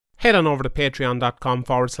Head on over to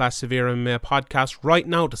patreon.com/Severe MMA podcast right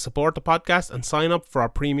now to support the podcast and sign up for our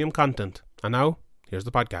premium content. And now, here's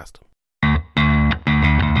the podcast.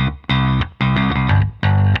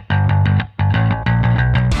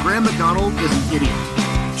 Graham McDonald is an idiot.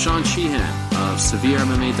 Sean Sheehan of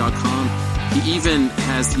SevereMMA.com. He even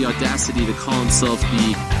has the audacity to call himself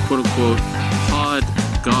the quote-unquote pod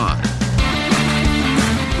god.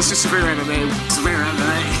 This is Severe MMA. Severe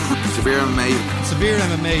MMA. Severe MMA. Severe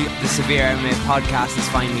MMA. The Severe MMA podcast is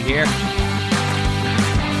finally here.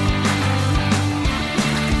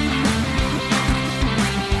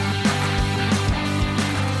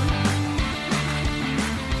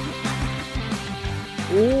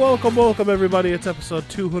 Welcome everybody. It's episode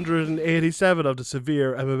 287 of the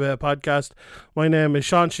Severe MMA podcast. My name is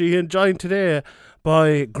Sean Sheehan, joined today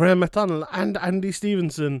by Graham McDonald and Andy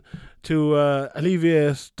Stevenson to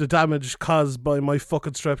alleviate the damage caused by my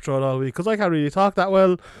fucking strep throat all week, because I can't really talk that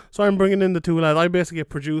well, so I'm bringing in the two lads. I'm basically a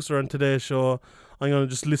producer on today's show. I'm going to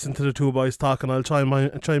just listen to the two boys talk, and I'll chime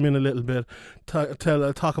in a little bit,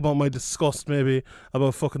 talk about my disgust maybe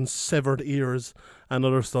about fucking severed ears and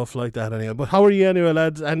other stuff like that anyway. But how are you anyway,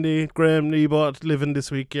 lads? Andy, Graham, you both living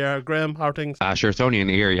this week, yeah? Graham, how are things? Sure, it's only an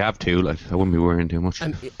ear, you have to, like, I wouldn't be worrying too much.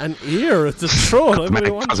 An ear? It's a throat. I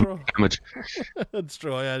only one throat. Damage. It's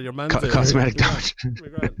true, yeah, your man's cosmetic damage.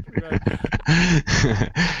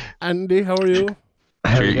 Andy, how are you?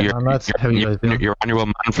 Your annual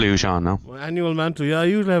man flu, Sean, no? My annual man flu, yeah, I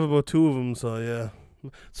usually have about two of them, so yeah.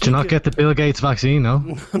 Did you not get the Bill Gates vaccine,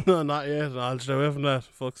 no? No, not yet. I'll stay away from that.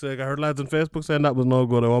 Fuck's sake. I heard lads on Facebook saying that was no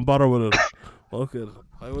good. I won't bother with it. Fuck it.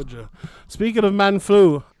 Why would you? Speaking of man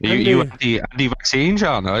flu... You anti-vaccine,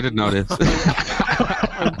 Sean? I didn't know this.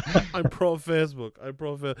 I'm pro-Facebook.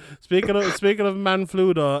 Speaking of man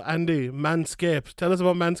flu, though, Andy, Manscaped. Tell us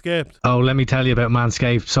about Manscaped. Oh, let me tell you about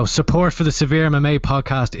Manscaped. So support for the Severe MMA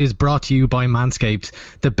podcast is brought to you by Manscaped,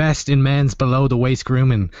 the best in men's below-the-waist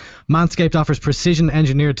grooming. Manscaped offers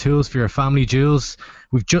precision-engineered tools for your family jewels.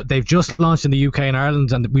 They've just launched in the UK and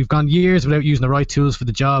Ireland, and we've gone years without using the right tools for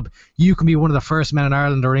the job. You can be one of the first men in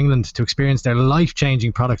Ireland or England to experience their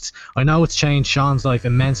life-changing products. I know it's changed Sean's life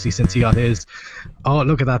immensely since he got his. Oh,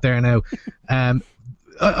 look at that there now.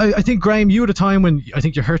 I think, Graham, you had a time when I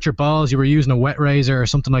think you hurt your balls, you were using a wet razor or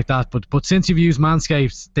something like that, but since you've used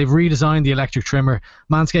Manscaped, they've redesigned the electric trimmer.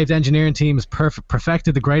 Manscaped engineering team has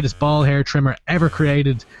perfected the greatest ball hair trimmer ever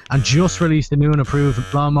created and just released the new and improved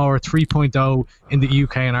Lawnmower 3.0 in the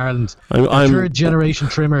UK and Ireland. The third generation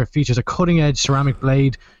trimmer features a cutting edge ceramic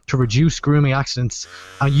blade to reduce grooming accidents,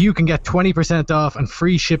 and you can get 20% off and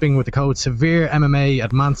free shipping with the code SevereMMA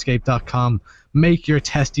at manscaped.com. Make your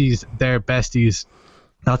testes their besties.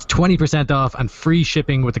 That's 20% off and free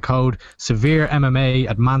shipping with the code SevereMMA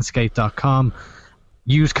at manscaped.com.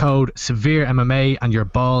 Use code SevereMMA and your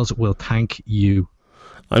balls will thank you.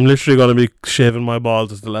 I'm literally going to be shaving my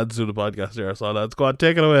balls as the lads do the podcast here. So lads, go on,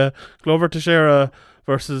 take it away. Glover Teixeira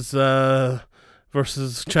versus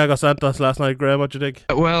Thiago Santos last night. Graham, what do you think?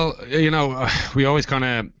 Well, we always kind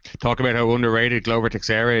of talk about how underrated Glover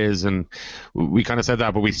Teixeira is, and we kind of said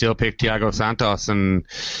that, but we still picked Thiago Santos, and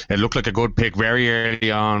it looked like a good pick very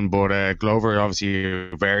early on. But Glover, obviously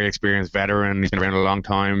a very experienced veteran, he's been around a long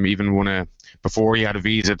time, even won before he had a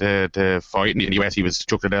visa to fight in the US, he was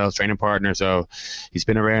Chuck Liddell's training partner, so he's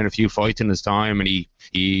been around a few fights in his time, and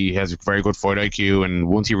he has a very good fight IQ, and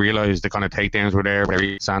once he realised the kind of takedowns were there,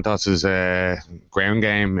 Santos's ground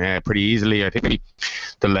game pretty easily, I think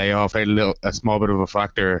the layoff had a small bit of a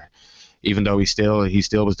factor. Even though he still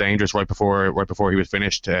was dangerous right before he was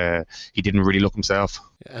finished, he didn't really look himself.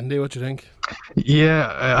 Andy, what do you think?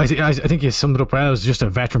 Yeah, I think you summed it up well. It was just a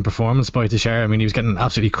veteran performance by Teixeira. I mean, he was getting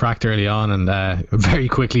absolutely cracked early on and very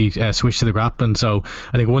quickly switched to the grappling. So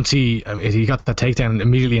I think once he got that takedown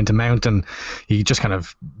immediately into mount, and he just kind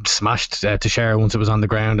of smashed Teixeira once it was on the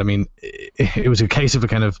ground. I mean, it was a case of a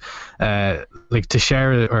kind of like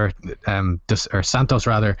Teixeira or Santos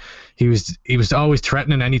rather. He was always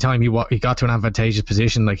threatening anytime he got to an advantageous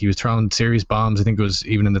position. Like, he was throwing serious bombs. I think it was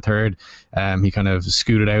even in the third. He kind of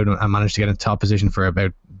scooted out and managed to get in top position for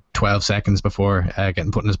about 12 seconds before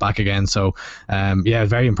getting put in his back again. So,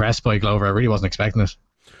 very impressed by Glover. I really wasn't expecting it.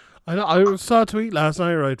 I saw a tweet last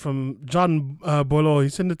night, right, from John Bolo. He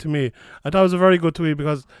sent it to me. I thought it was a very good tweet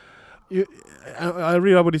because I'll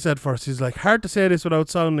read out what he said first. He's like, hard to say this without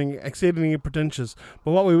sounding exceedingly pretentious,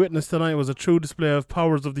 but what we witnessed tonight was a true display of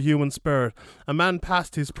powers of the human spirit. A man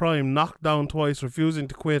past his prime, knocked down twice, refusing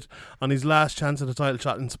to quit on his last chance at a title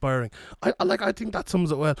shot, inspiring. I think that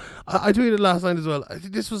sums it well. I tweeted last night as well. I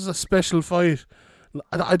think this was a special fight.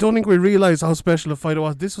 I don't think we realised how special a fight it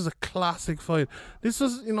was. This was a classic fight. This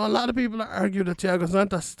was, a lot of people argue that Thiago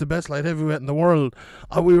Santos is the best light heavyweight in the world.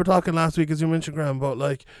 We were talking last week, as you mentioned, Graham,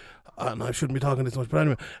 about and I shouldn't be talking this much, but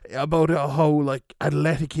anyway, about how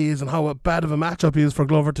athletic he is and how bad of a matchup he is for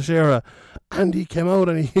Glover Teixeira. And he came out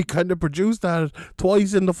and he kind of produced that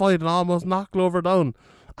twice in the fight and almost knocked Glover down.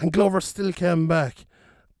 And Glover still came back.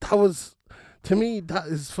 To me, that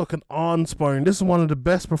is fucking awe-inspiring. This is one of the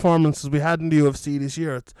best performances we had in the UFC this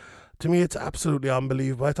year. To me, it's absolutely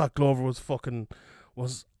unbelievable. I thought Glover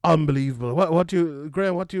was unbelievable.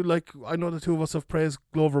 Graham, what do you like? I know the two of us have praised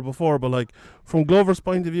Glover before, but from Glover's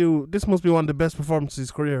point of view, this must be one of the best performances of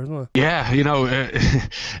his career, isn't it? Yeah,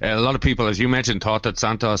 a lot of people, as you mentioned, thought that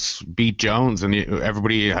Santos beat Jones, and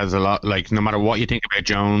everybody has a lot, no matter what you think about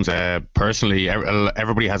Jones, personally,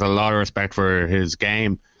 everybody has a lot of respect for his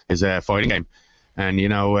game, his fighting game. And he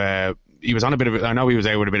was on a bit of, I know he was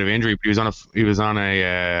out with a bit of injury, but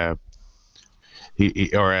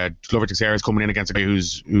Glover Teixeira is coming in against a guy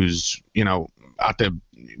who's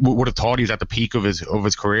would have thought he was at the peak of his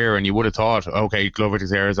career, and you would have thought, okay, Glover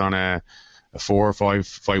Teixeira is on a 4 or 5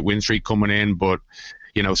 fight win streak coming in, but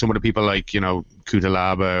some of the people like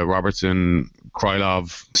Kutalaba, Robertson,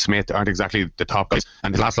 Krylov, Smith aren't exactly the top guys,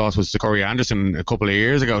 and his last loss was to Corey Anderson a couple of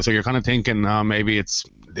years ago. So you're kind of thinking, maybe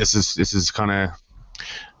this is kind of,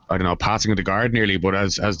 I don't know, passing of the guard nearly. But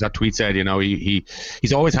as that tweet said,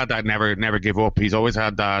 he's always had that never give up. He's always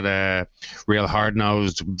had that real hard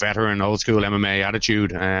nosed veteran old school MMA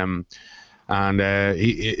attitude. And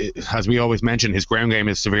as we always mention, his ground game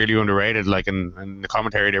is severely underrated. Like in the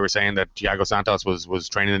commentary, they were saying that Thiago Santos was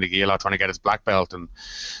training in the gi a lot, trying to get his black belt, and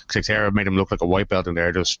Teixeira made him look like a white belt in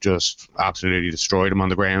there. Just absolutely destroyed him on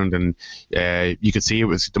the ground, and you could see it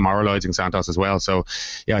was demoralizing Santos as well. So,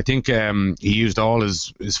 yeah, I think he used all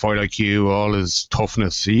his fight IQ, all his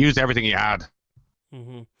toughness. He used everything he had.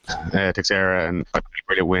 Teixeira, and a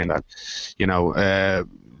brilliant win. That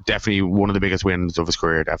definitely one of the biggest wins of his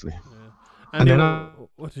career, definitely. Yeah. And then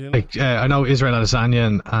I know Israel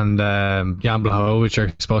Adesanya and Jan Blachowicz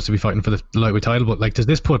are supposed to be fighting for the lightweight title, but does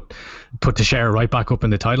this put Teixeira right back up in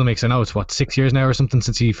the title mix? I know it's 6 years now or something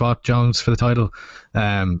since he fought Jones for the title.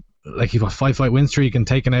 He got 5 fight win streak and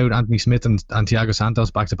taken out Anthony Smith and Thiago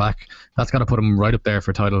Santos back to back. That's got to put him right up there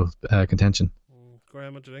for title contention.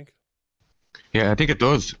 Graham, what do you think? Yeah, I think it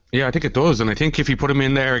does. And I think if you put him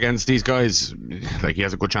in there against these guys, he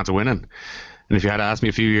has a good chance of winning. And if you had asked me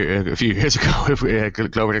a few years ago if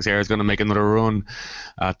Glover Teixeira is going to make another run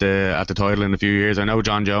at the title in a few years, I know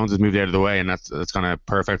John Jones has moved out of the way, and that's kind of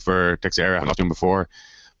perfect for Teixeira. I've lost him before.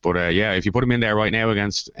 But if you put him in there right now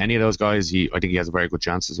against any of those guys, I think he has a very good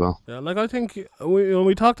chance as well. Yeah, I think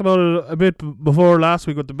we talked about it a bit before last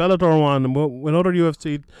week with the Bellator one and with other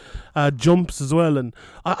UFC jumps as well. And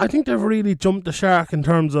I think they've really jumped the shark in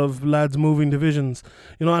terms of lads moving divisions.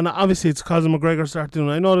 And obviously it's because McGregor started doing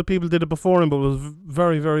it. I know that people did it before him, but it was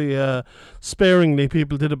very, very sparingly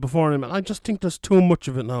people did it before him. And I just think there's too much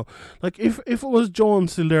of it now. If it was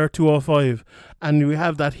Jones still there at 205 and we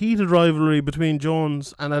have that heated rivalry between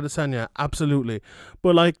Jones and Adesanya, absolutely.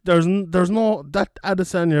 But there's no, that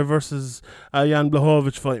Adesanya versus Jan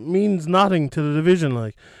Blachowicz fight means nothing to the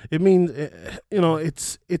division. It means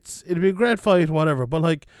it'd be a great fight, whatever.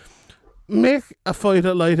 But make a fight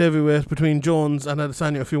at light heavyweight between Jones and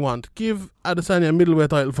Adesanya if you want. Give Adesanya a middleweight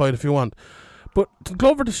title fight if you want. But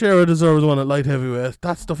Glover Teixeira deserves one at light heavyweight.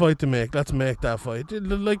 That's the fight to make. Let's make that fight.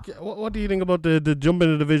 What do you think about the jump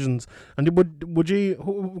in the divisions? And would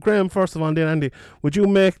you, Graham, first of all, and then Andy, would you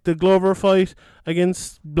make the Glover fight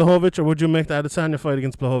against Blachowicz, or would you make the Adesanya fight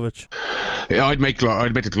against Blachowicz? Yeah, I'd make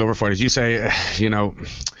the Glover fight. As you say,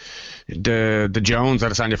 the Jones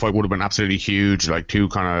Adesanya fight would have been absolutely huge, two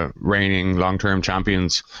kind of reigning long-term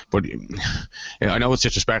champions. But I know it's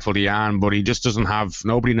disrespectful to Jan, but he just doesn't have,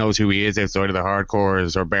 nobody knows who he is outside of the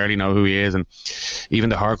hardcores, or barely know who he is, and even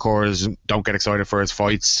the hardcores don't get excited for his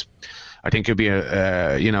fights. I think it'd be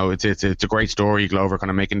it's a great story, Glover kind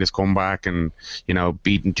of making this comeback and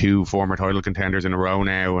beating 2 former title contenders in a row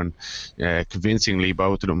now, and convincingly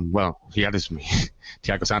both of them. Well, he had his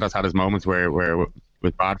Thiago Santos had his moments where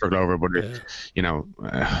was bad for Glover, but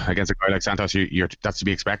against a guy like Santos, that's to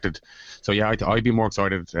be expected. So yeah, I'd be more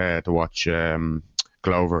excited to watch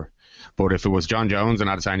Glover. But if it was John Jones and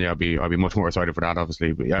Adesanya, I'd be much more excited for that,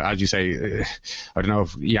 obviously. But as you say, I don't know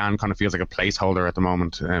if Jan kind of feels like a placeholder at the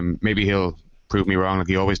moment. Maybe he'll prove me wrong, like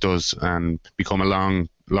he always does, and become a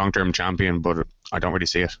long-term champion. But I don't really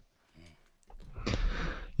see it.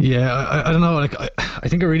 Yeah, I don't know. I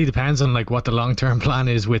think it really depends on what the long-term plan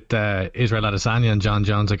is with Israel Adesanya and John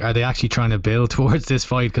Jones. Are they actually trying to build towards this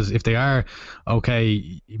fight? Because if they are,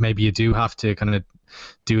 okay, maybe you do have to kind of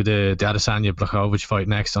do the Adesanya Blachowicz fight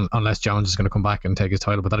next, unless Jones is going to come back and take his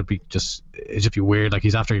title. But it'd just be weird. Like,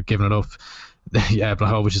 he's after giving it up. Yeah,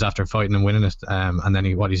 Blachowicz is after fighting and winning it, and then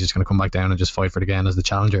he's just going to come back down and just fight for it again as the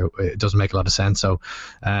challenger. It doesn't make a lot of sense. So,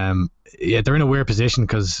 yeah, they're in a weird position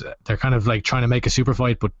because they're kind of like trying to make a super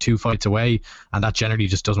fight, but 2 fights away, and that generally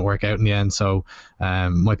just doesn't work out in the end. So,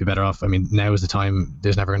 might be better off. I mean, now is the time.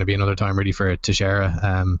 There's never going to be another time really for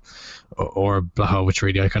Teixeira or Blachowicz.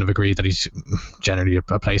 Really, I kind of agree that he's generally a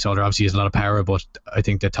placeholder. Obviously, he has a lot of power, but I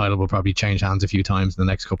think the title will probably change hands a few times in the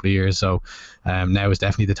next couple of years. So, now is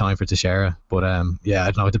definitely the time for Teixeira. But yeah, I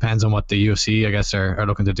don't know. It depends on what the UFC, I guess, are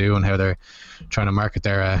looking to do and how they're trying to market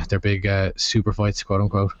their big super fights, quote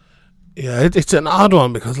unquote. Yeah, it's an odd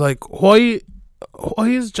one because, like, why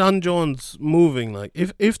is John Jones moving? Like,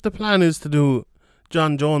 if the plan is to do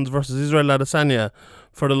John Jones versus Israel Adesanya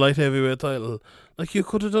for the light heavyweight title, like, you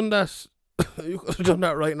could have done that. You could have done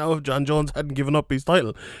that right now if John Jones hadn't given up his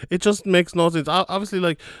title. It just makes no sense. Obviously,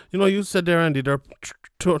 like, you said there, Andy, they're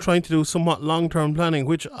trying to do somewhat long-term planning,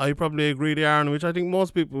 which I probably agree they are, and which I think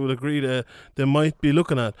most people would agree that they might be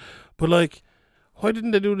looking at. But, like, why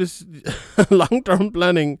didn't they do this long-term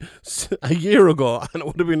planning a year ago? And it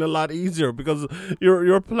would have been a lot easier, because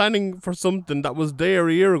you're planning for something that was there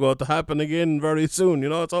a year ago to happen again very soon,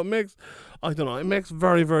 So it makes, I don't know, it makes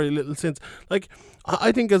very, very little sense. Like,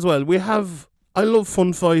 I think as well, I love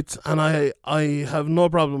fun fights, and I have no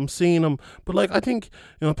problem seeing them. But, like, I think,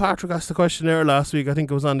 Patrick asked the question there last week, I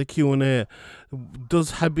think it was on the Q&A,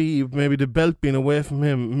 does Khabib, maybe the belt being away from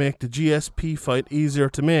him, make the GSP fight easier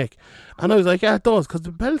to make? And I was like, yeah, it does, because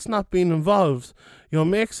the belt's not being involved,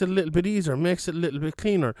 makes it a little bit easier, makes it a little bit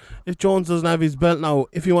cleaner. If Jones doesn't have his belt now,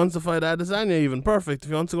 if he wants to fight Adesanya, even, perfect. If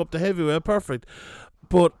he wants to go up to heavyweight, perfect.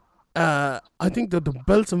 But I think that the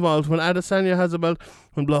belt's involved. When Adesanya has a belt,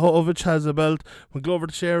 when Blachowicz has a belt, when Glover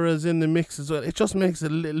Teixeira is in the mix as well, it just makes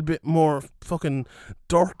it a little bit more fucking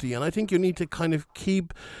dirty. And I think you need to kind of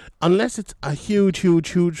keep, unless it's a huge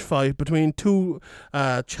fight between two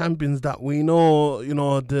champions that we know,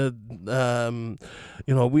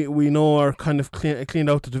 we know are kind of cleaned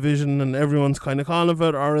out the division and everyone's kind of calling of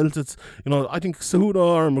it, or else it's, I think Cejudo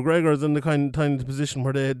or McGregor is in the kind of position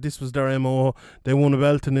where this was their MO, they won a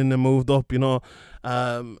belt and then they moved up,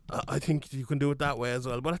 I think you can do it that way as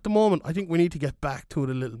well. But at the moment, I think we need to get back to it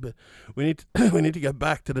a little bit. We need to get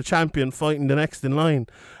back to the champion fighting the next in line.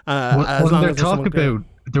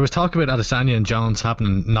 There was talk about Adesanya and Jones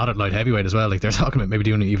happening not at light heavyweight as well. Like, they're talking about maybe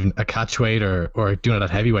doing even a catchweight or doing it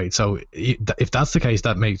at heavyweight. So if that's the case,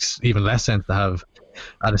 that makes even less sense to have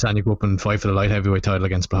Adesanya go up and fight for the light heavyweight title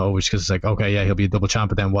against Blachowicz, because it's like, okay, yeah, he'll be a double champ,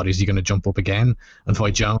 but then what, is he going to jump up again and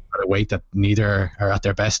fight Jones at a weight that neither are at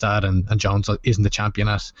their best at, and Jones isn't the champion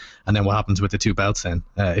at? And then what happens with the 2 belts then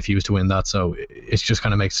if he was to win that? So it just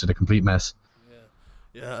kind of makes it a complete mess.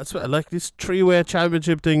 Yeah, that's what, like this 3-way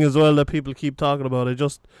championship thing as well that people keep talking about. I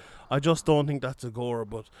just don't think that's a goer.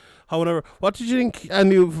 But however, what did you think?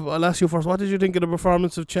 And I'll ask you first. What did you think of the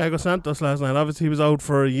performance of Thiago Santos last night? Obviously, he was out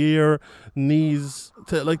for a year, knees.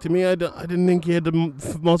 To me, I didn't think he had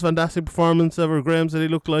the most fantastic performance ever. Graham said he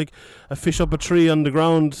looked like a fish up a tree on the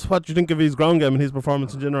ground. What do you think of his ground game and his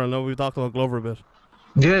performance in general? I know we talked about Glover a bit.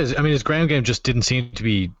 Yeah, I mean, his ground game just didn't seem to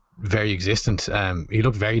be very existent. He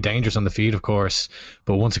looked very dangerous on the feet, of course,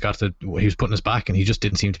 but once it got to, he was putting his back, and he just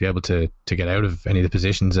didn't seem to be able to get out of any of the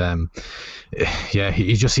positions. Yeah,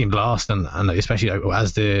 he just seemed lost, and especially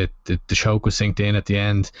as the choke was synced in at the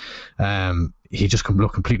end, he just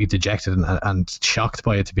looked completely dejected and shocked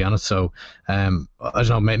by it, to be honest. So I don't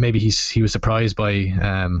know, maybe he was surprised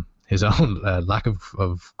by his own lack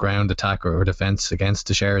of ground attack or defense against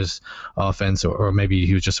Teixeira's offense, or maybe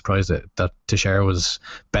he was just surprised that Teixeira was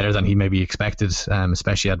better than he maybe expected,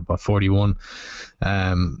 especially at 41.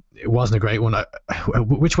 It wasn't a great one.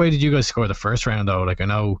 Which way did you guys score the first round though? Like, I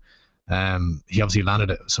know he obviously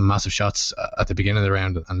landed some massive shots at the beginning of the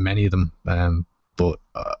round, and many of them, but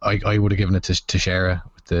I would have given it to Teixeira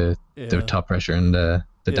with the top pressure and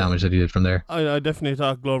the damage that he did from there. I definitely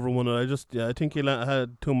thought Glover won it. I think he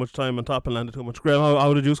had too much time on top and landed too much. Graham,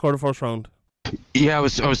 how did you score the first round? Yeah, I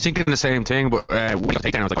was thinking the same thing, but when I was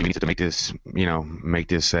like, we need to make this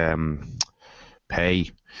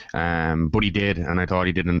pay. But he did, and I thought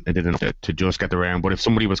he didn't to just get the round. But if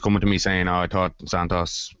somebody was coming to me saying, "Oh, I thought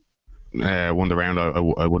Santos won the round,"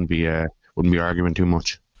 I wouldn't be arguing too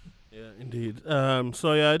much. Indeed.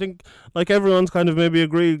 So yeah, I think like everyone's kind of maybe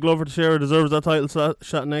agreed Glover Teixeira deserves that title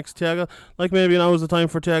shot next Thiago. Like maybe now is the time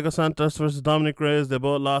for Thiago Santos versus Dominic Reyes. They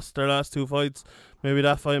both lost their last 2 fights. Maybe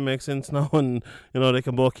that fight makes sense now, and they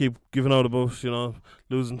can both keep giving out about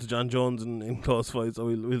losing to John Jones in close fights. So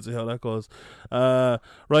we'll see how that goes. Right,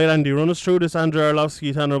 Andy, run us through this Andrei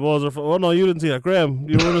Arlovski Tanner Boser. Oh no, you didn't see that, Graham.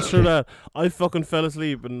 You run us through that. I fucking fell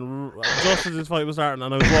asleep, and just as this fight was starting,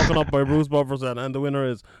 and I was woken up by Bruce Bufferson, and the winner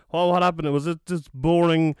is. What happened? Was it this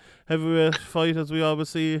boring heavyweight fight as we always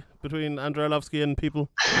see between Andrei Arlovski and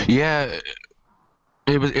people? Yeah.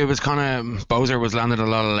 It was kind of Boser was landing a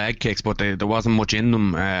lot of leg kicks, but there wasn't much in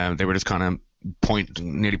them. They were just kind of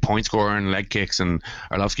nearly point scoring leg kicks, and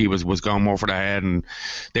Arlovski was going more for the head, and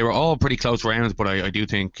they were all pretty close rounds. But I do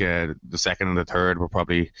think the second and the third were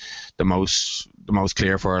probably the most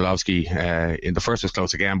clear for Arlovski. In the first was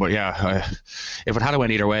close again, but yeah, if it had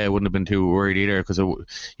went either way, I wouldn't have been too worried either, because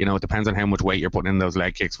it depends on how much weight you're putting in those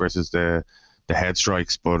leg kicks versus the head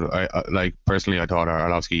strikes. But I personally thought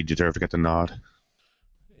Arlovski deserved to get the nod.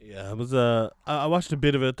 Yeah, it was. I watched a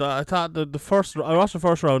bit of it. I thought I watched the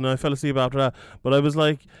first round and I fell asleep after that. But I was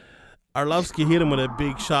like, Arlovski hit him with a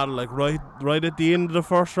big shot, like right at the end of the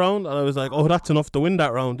first round, and I was like, oh, that's enough to win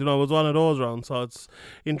that round. It was one of those rounds, so it's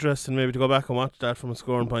interesting maybe to go back and watch that from a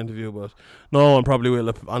scoring point of view. But no one probably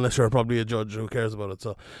will, unless you're probably a judge who cares about it.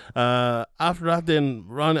 So after that, then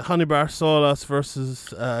Hany Barcelos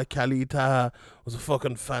versus Khalid Taha was a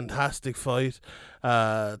fucking fantastic fight.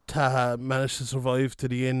 Taha managed to survive to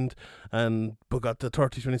the end but got the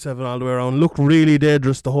 30-27 all the way around. Looked really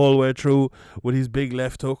dangerous the whole way through with his big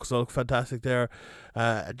left hook, so looked fantastic there.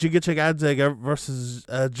 Giga Chikadze versus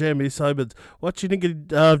Jamie Simons. What do you think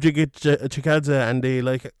of Giga Chikadze, Andy?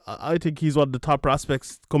 Like, I think he's one of the top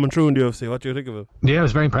prospects coming through in the UFC. What do you think of him? Yeah, I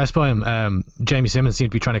was very impressed by him. Jamie Simons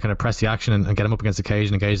seemed to be trying to kind of press the action and get him up against the cage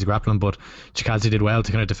and engage the grappling, but Chikadze did well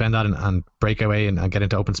to kind of defend that and break away and get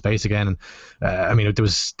into open space again. And there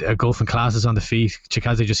was a gulf in classes on the feet.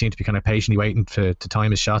 Chikadze just seemed to be kind of patiently waiting to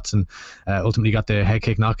time his shots, and ultimately got the head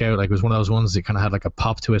kick knockout. Like, it was one of those ones that kind of had like a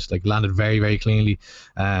pop to it, like landed very, very cleanly.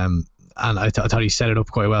 And I thought he set it up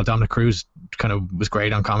quite well. Dominic Cruz kind of was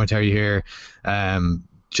great on commentary here.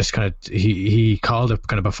 Just kind of he called it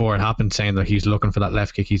kind of before it happened, saying that he's looking for that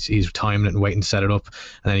left kick. He's timing it and waiting to set it up,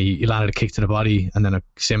 and then he landed a kick to the body, and then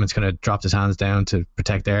Simmons kind of dropped his hands down to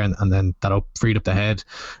protect there, and then that freed up the head,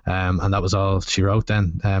 and that was all she wrote.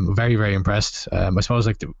 Then very, very impressed. I suppose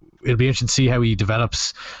it'll be interesting to see how he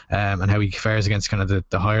develops and how he fares against kind of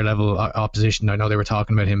the higher level opposition. I know they were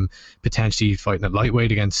talking about him potentially fighting at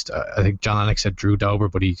lightweight against I think John Lennox said Drew Dober,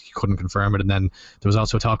 but he couldn't confirm it. And then there was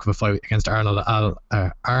also a talk of a fight against Arnold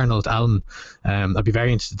Allen. I'd be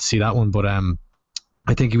very interested to see that one, but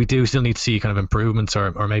I think we do still need to see kind of improvements,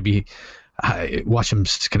 or maybe watch him,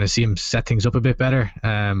 kind of see him set things up a bit better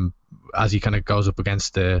as he kind of goes up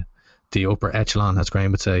against the upper echelon, as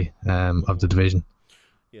Graham would say, of the division.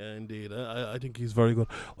 Yeah, indeed. I think he's very good.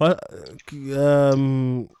 Well,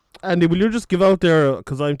 Andy, will you just give out there,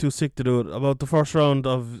 because I'm too sick to do it, about the first round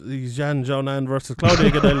of Jan Xiaonan versus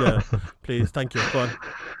Claudia Gadelha? Please, thank you. Go on.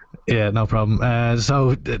 Yeah, no problem.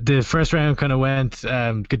 So the first round kind of went,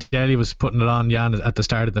 Gadelha was putting it on Jan at the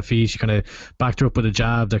start of the feed. She kind of backed her up with a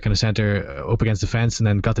jab that kind of sent her up against the fence, and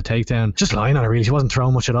then got the takedown. Just lying on her, really. She wasn't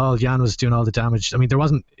throwing much at all. Jan was doing all the damage. I mean,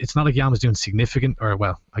 it's not like Jan was doing significant, or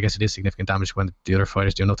well, I guess it is significant damage when the other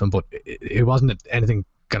fighters do nothing, but it wasn't anything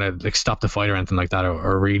gonna like stop the fight or anything like that,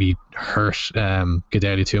 or really hurt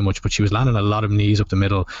Gadelha too much. But she was landing a lot of knees up the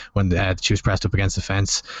middle when she was pressed up against the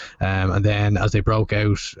fence, and then as they broke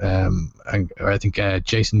out, I think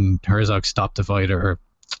Jason Herzog stopped the fight, or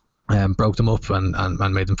broke them up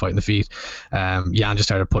and made them fight in the feet. Jan just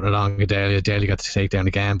started putting it on Gadelha. Gadelha got to take down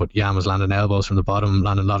again, but Jan was landing elbows from the bottom,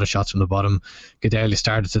 landing a lot of shots from the bottom. Gadelha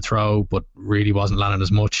started to throw, but really wasn't landing as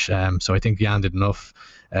much. So I think Jan did enough.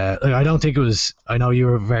 I don't think it was, I know you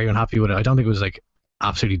were very unhappy with it, I don't think it was like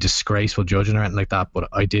absolutely disgraceful judging or anything like that, but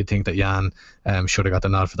I did think that Jan should have got the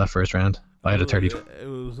nod for that first round. I had a 30. It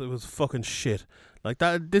was fucking shit. Like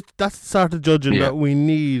that's the sort of judging that we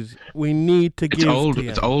need to give.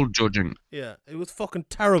 It's old judging. Yeah, it was fucking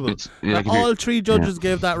terrible. All three judges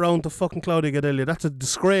gave that round to fucking Claudia Gadelha. That's a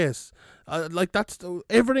disgrace. That's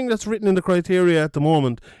everything that's written in the criteria at the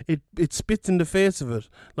moment. It spits in the face of it.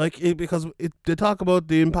 Because they talk about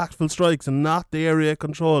the impactful strikes and not the area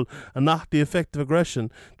control and not the effective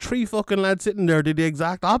aggression. Three fucking lads sitting there did the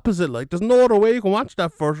exact opposite. Like, there's no other way you can watch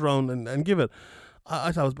that first round and give it.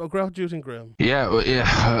 I thought it was. What do you think, Graham? Yeah,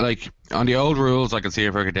 like on the old rules, I can see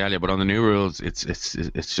it for Gadelia, but on the new rules, it's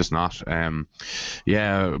just not.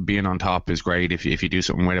 Yeah, being on top is great if you do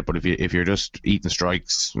something with it, but if you're just eating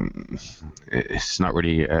strikes, it's not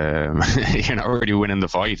really. You're not really winning the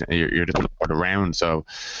fight. You're just for the round. So,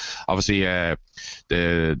 obviously,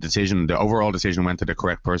 the overall decision went to the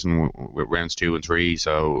correct person with rounds 2 and 3.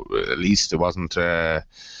 So at least it wasn't.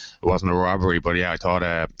 It wasn't a robbery, but yeah, I thought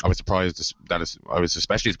I was surprised I was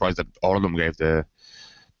especially surprised that all of them gave the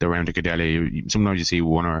round to Gadelia. Sometimes you see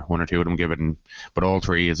one or two of them give it, but all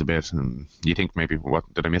 3 is a bit. And you think maybe, what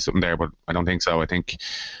did I miss something there? But I don't think so. I think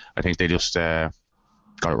they just got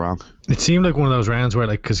it wrong. It seemed like one of those rounds where,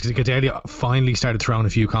 like, because Gadelia finally started throwing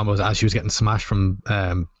a few combos as she was getting smashed from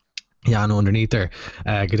Yano underneath there.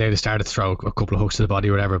 Gadelia started to throw a couple of hooks to the body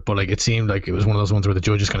or whatever, but like it seemed like it was one of those ones where the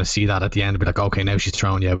judges kind of see that at the end and be like, okay, now she's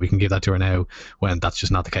thrown, yeah, we can give that to her now, when that's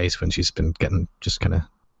just not the case, when she's been getting just kind of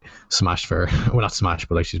smashed for, well, not smashed,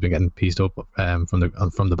 but like she's been getting pieced up from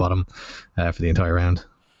the bottom for the entire round.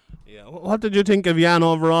 Yeah. What did you think of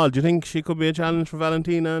Yano overall? Do you think she could be a challenge for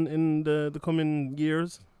Valentina in the coming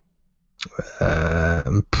years?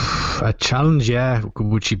 A challenge, yeah.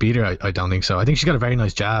 Would she beat her? I don't think so. I think she's got a very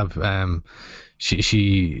nice jab.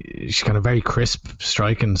 She's kind of very crisp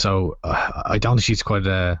striking, so I don't think she's quite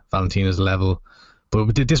Valentina's level.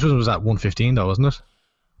 But this was at 115 though, wasn't it?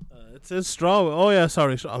 It says straw. Oh yeah,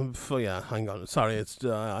 sorry. Yeah, hang on. Sorry, it's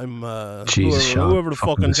I'm Jesus, whoever the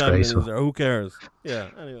fucking champion disgraceful. is there. Who cares? Yeah.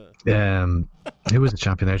 Anyway. Who was the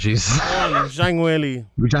champion there? Jesus. Zhang Weili.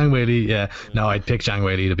 Zhang Weili. Yeah. No, I'd pick Zhang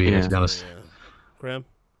Weili to beat her, to be honest. Yeah. Graham.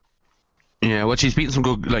 Yeah, well, she's beaten some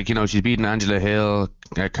good, like, she's beaten Angela Hill,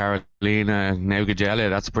 Carolina, now Gadelia.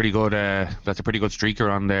 That's a pretty good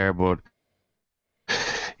streaker on there. But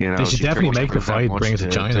they should definitely make the fight, bring it to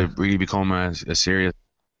China to really become a serious.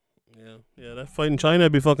 Yeah, that fight in China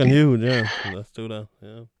would be fucking huge. Yeah, let's do that.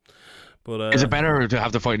 Yeah, but is it better to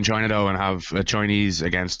have the fight in China though, and have a Chinese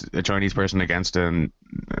person against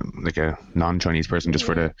like a non-Chinese person, just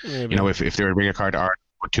for the maybe. If they were to bring a card to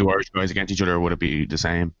put 2 Irish guys against each other, would it be the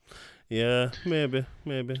same? Yeah, maybe.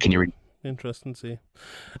 Can you read? Interesting to see.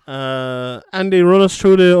 Andy, run us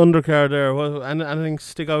through the undercard there. Anything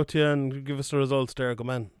stick out to you and give us the results there? Come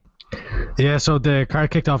on. Yeah, so the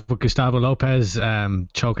card kicked off with Gustavo Lopez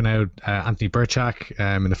choking out Anthony Burchak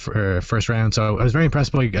in the first round. So I was very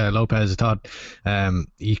impressed by Lopez. I thought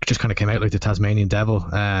he just kind of came out like the Tasmanian devil,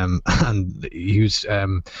 and he was.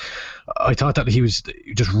 I thought that he was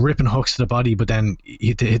just ripping hooks to the body, but then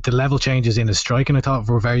the level changes in his striking I thought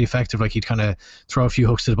were very effective. Like he'd kind of throw a few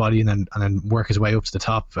hooks to the body and then work his way up to the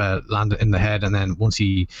top, land in the head, and then once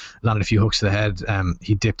he landed a few hooks to the head,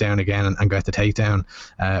 he dipped down again and got the takedown.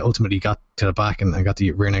 Ultimately got to the back and got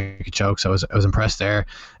the rear naked choke, so I was impressed there.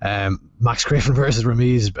 Max Griffin versus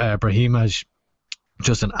Ramiz Brahimaj,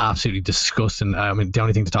 just an absolutely disgusting. I mean, the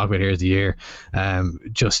only thing to talk about here is the ear.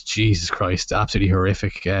 Just Jesus Christ, absolutely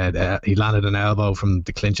horrific. He landed an elbow from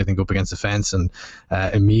the clinch, I think, up against the fence, and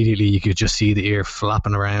immediately you could just see the ear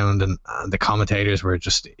flapping around, and the commentators were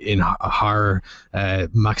just in horror.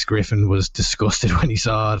 Max Griffin was disgusted when he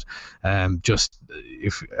saw it. I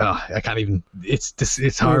can't even.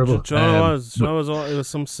 It's horrible. It was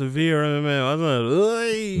some severe MMA,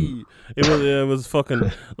 wasn't it? It was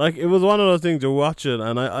fucking like, it was one of those things you're watching,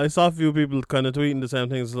 and I saw a few people kind of tweeting the same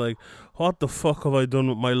things, like, what the fuck have I done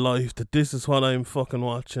with my life that this is what I'm fucking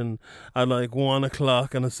watching at like 1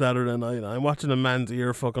 o'clock on a Saturday night? I'm watching a man's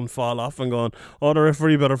ear fucking fall off and going, oh, the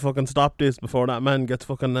referee better fucking stop this before that man gets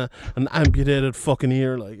fucking an amputated fucking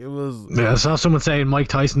ear. Like, it was. Yeah, I saw someone saying Mike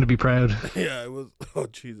Tyson to be proud. Yeah, it was. Oh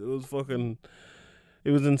jeez, it was fucking. It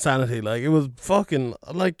was insanity. Like, it was fucking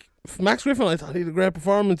like. Max Griffin, I thought he had a great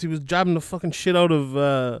performance. He was jabbing the fucking shit out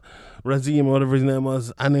of Razim, or whatever his name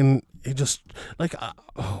was, and then he just, like,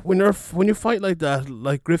 when you fight like that,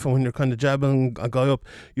 like Griffin, when you're kind of jabbing a guy up,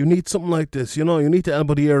 you need something like this, you need to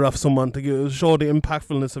elbow the ear off someone to show the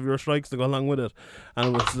impactfulness of your strikes to go along with it.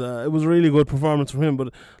 And it was a really good performance from him,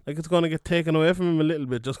 but like, it's going to get taken away from him a little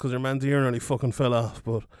bit just because your man's ear nearly fucking fell off.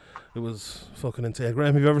 But it was fucking insane.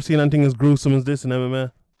 Graham, have you ever seen anything as gruesome as this in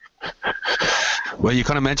MMA? Well, you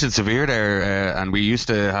kind of mentioned Severe there, and we used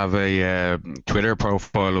to have a Twitter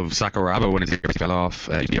profile of Sakuraba when his ear fell off.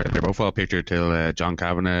 Their profile picture till John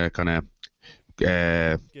Kavanagh kind of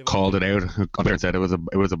called it out and said it was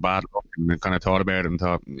a bad look, and kind of thought about it and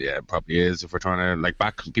thought, yeah, it probably is. If we're trying to, like,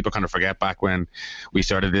 people kind of forget back when we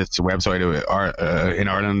started this website in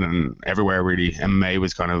Ireland and everywhere, really, MMA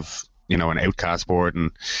was kind of, an outcast sport,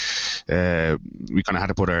 and we kind of had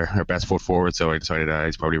to put our best foot forward. So I decided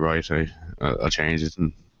he's probably right. I'll change it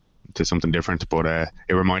and to something different. But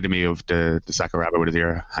it reminded me of the sack of rabbit with his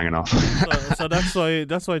ear hanging off. So that's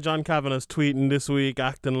why John Kavanagh's tweeting this week,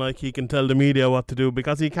 acting like he can tell the media what to do,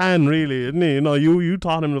 because he can, really, isn't he? You know, you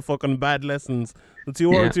taught him the fucking bad lessons. It's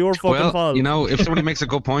your fucking fault. You know, if somebody makes a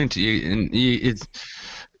good point, it's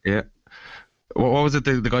yeah. What was it?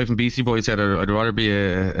 The guy from BC Boy said, "I'd rather be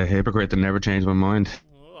a hypocrite than never change my mind."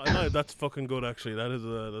 I know, that's fucking good, actually. That's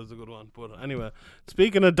a good one. But anyway,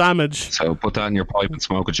 speaking of damage, so put that in your pipe and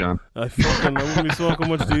smoke it, John. I wouldn't be smoking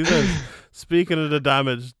much these days. Speaking of the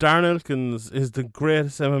damage, Darren Elkins is the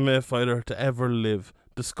greatest MMA fighter to ever live.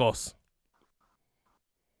 Discuss.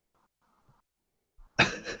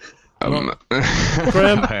 Graham?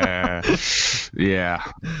 Yeah.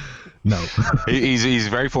 No. He's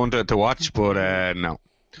very fun to watch, but no.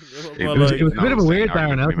 It was a bit of a weird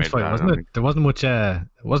Darren Elkins fight, wasn't it? There wasn't much,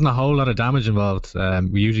 wasn't a whole lot of damage involved.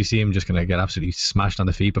 We usually see him just kind of get absolutely smashed on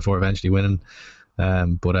the feet before eventually winning.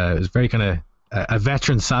 But it was very kind of a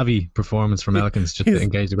veteran savvy performance from Elkins just to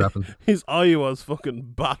engage the grappling. His eye was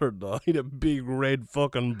fucking battered though. He had a big red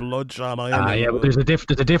fucking bloodshot eye. Yeah, but there's a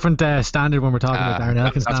different standard when we're talking about Darren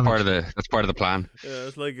Elkins. That's part of the plan. Yeah,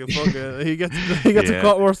 it's like a fucking, he gets a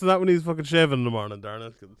cut worse than that when he's fucking shaving in the morning, Darren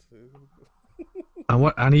Elkins.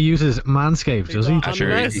 And he uses Manscaped, does he?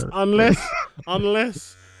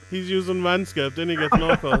 Unless he's using Manscaped, then he gets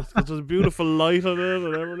no calls. Because there's a beautiful light on it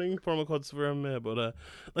and everything. Promo code Severe MMA. But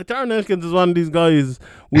like Darren Elkins is one of these guys.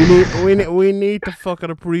 We need to fucking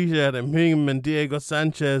appreciate him and Diego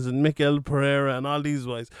Sanchez and Miguel Pereira and all these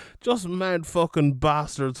guys. Just mad fucking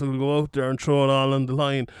bastards who'll go out there and throw it all on the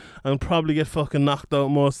line and probably get fucking knocked out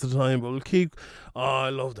most of the time. But we'll keep. Oh,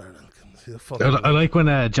 I love Darren Elkins. I like when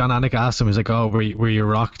John Anik asked him, he's like, "Oh, were you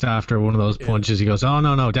rocked after one of those punches?" He goes, "Oh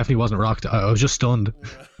no, definitely wasn't rocked. I was just stunned."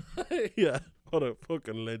 Yeah, what a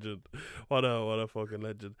fucking legend! What a fucking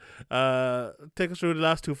legend! Take us through the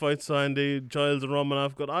last two fights, Andy. Giles and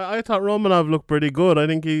Romanov. Good. I thought Romanov looked pretty good. I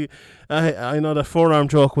think I know that forearm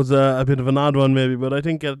choke was a bit of an odd one, maybe, but I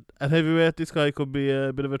think at heavyweight this guy could be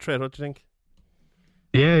a bit of a threat. What do you think?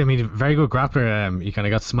 Yeah, I mean, very good grappler. He kind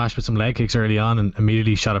of got smashed with some leg kicks early on and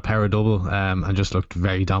immediately shot a power double and just looked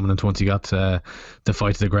very dominant once he got the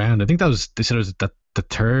fight to the ground. I think they said it was the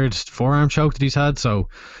third forearm choke that he's had. So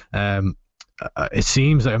it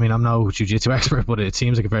seems, I mean, I'm no jiu-jitsu expert, but it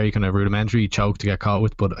seems like a very kind of rudimentary choke to get caught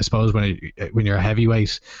with. But I suppose when you're a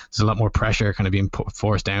heavyweight, there's a lot more pressure kind of being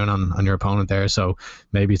forced down on your opponent there. So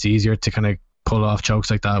maybe it's easier to kind of pull off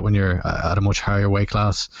chokes like that when you're at a much higher weight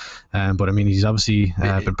class. But I mean, he's obviously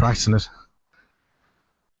been practicing it.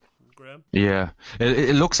 Yeah,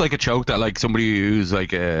 it looks like a choke that like somebody who's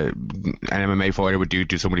like an MMA fighter would do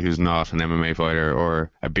to somebody who's not an MMA fighter,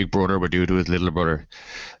 or a big brother would do to his little brother.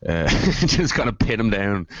 Just kind of pin him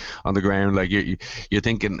down on the ground. Like you're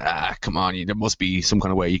thinking, come on, there must be some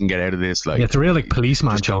kind of way you can get out of this. Like, yeah, it's a real like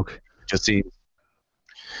policeman choke. Just see.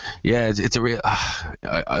 Yeah, it's a real.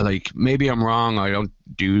 I like, maybe I'm wrong. I don't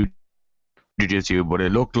do jiu-jitsu, but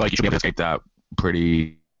it looked like you should be able to escape that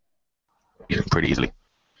pretty easily.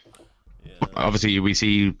 Yeah. Obviously, we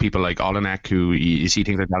see people like Olenek who you see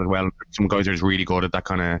things like that as well. Some guys are just really good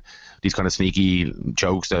at these kind of sneaky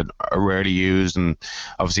chokes that are rarely used, and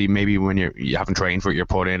obviously maybe when you haven't trained for it, you're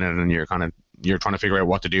put in it and you're trying to figure out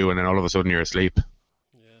what to do, and then all of a sudden you're asleep.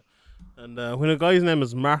 And when a guy's name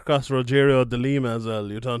is Marcos Rogerio de Lima as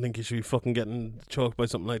well, you don't think he should be fucking getting choked by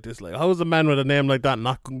something like this. Like, how is a man with a name like that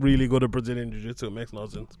not really good at Brazilian Jiu-Jitsu? It makes no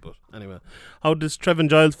sense. But anyway, how did this Trevin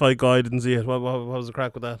Giles fight go? I didn't see it. What was the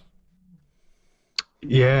crack with that?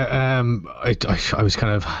 Yeah, I was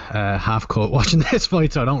kind of half caught watching this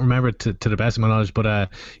fight, so I don't remember it to the best of my knowledge.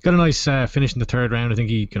 But he got a nice finish in the third round. I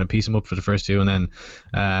think he kind of pieced him up for the first two, and then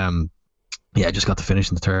just got the finish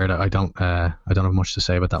in the third. I don't have much to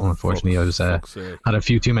say about that one, unfortunately. I was had a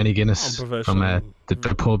few too many Guinness from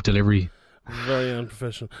the pub delivery. Very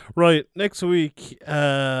unprofessional. Right, next week,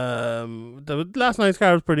 the last night's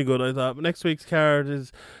card was pretty good, I thought, but next week's card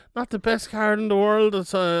is not the best card in the world.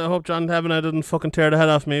 I hope John Taverna didn't fucking tear the head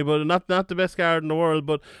off me, but not the best card in the world,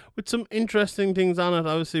 but with some interesting things on it.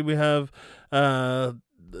 Obviously, we have the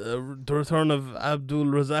return of Abdul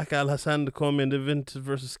Razak Al Hassan to come in the event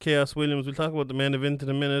versus Chaos Williams. We'll talk about the main event in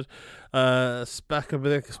a minute.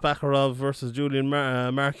 Spakarov versus Julian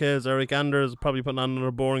Marquez. Eric Anders probably putting on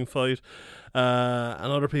another boring fight,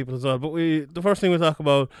 and other people as well. But the first thing we'll talk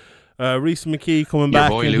about, Reese McKee coming back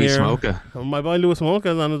in Louis here. Smolka. My boy Louis Smolka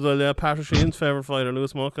is on as well. Yeah, Patrick Sheehan's favourite fighter.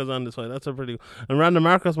 Louis Smolka is on this fight. That's a pretty good. And Randa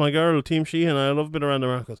Marcos, my girl, Team Sheehan. I love a bit of Randa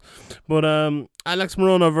Marcos. But Alex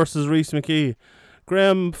Morona versus Reese McKee.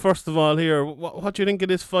 Graham, first of all here, what do you think of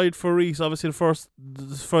this fight for Reece? Obviously the first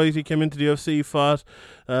fight he came into the UFC, fought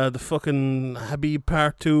the fucking Habib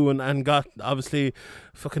Part 2 and got obviously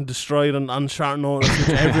fucking destroyed on short notice,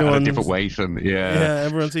 which everyone... different weight and Yeah,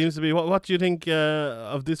 everyone seems to be. What do you think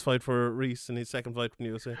of this fight for Reece in his second fight from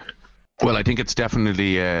the UFC? Well, I think it's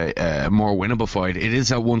definitely a more winnable fight. It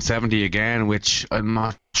is at 170 again, which I'm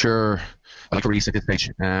not sure I like Reece at this stage.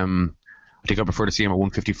 I think I prefer to see him at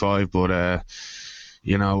 155, but I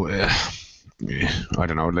don't know.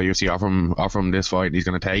 The UFC offer him this fight, he's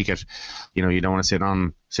going to take it. You don't want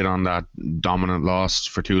to sit on that dominant loss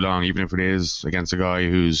for too long, even if it is against a guy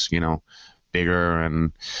who's bigger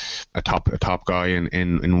and a top guy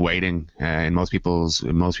in weighting in most people's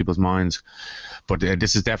minds. But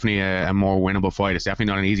this is definitely a more winnable fight. It's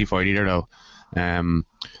definitely not an easy fight either, though.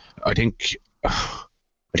 I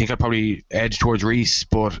think I'd probably edge towards Reece,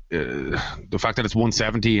 but the fact that it's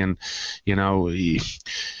 170 and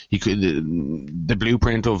he could the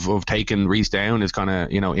blueprint of taking Reece down is kind of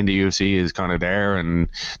in the UFC is kind of there, and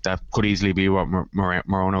that could easily be what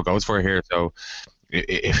Morono goes for here. So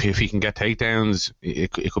if he can get takedowns,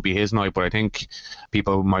 it could be his night. But I think a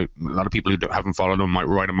lot of people who haven't followed him might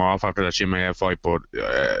write him off after that Chimaev fight. But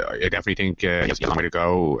I definitely think he has a long way to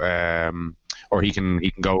go, or he can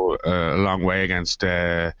go a long way against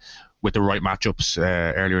with the right matchups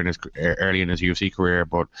early in his UFC career.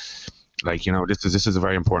 But this is a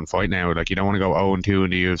very important fight now. You don't want to go 0-2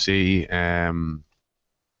 in the UFC,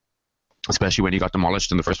 especially when you got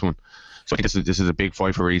demolished in the first one. So I think this is a big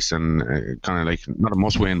fight for Reece, and kind of not a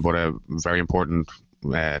must win, but a very important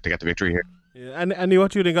to get the victory here. Yeah, and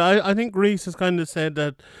what do you think? I think Reece has kind of said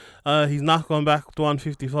that he's not going back to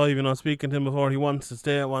 155. Speaking to him before, he wants to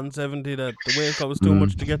stay at 170. That the weight cut was too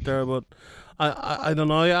much to get there. But I don't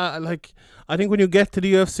know. I think when you get to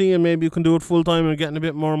the UFC and maybe you can do it full time and getting a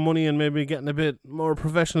bit more money and maybe getting a bit more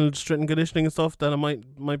professional strength and conditioning and stuff, then it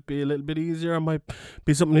might be a little bit easier. It might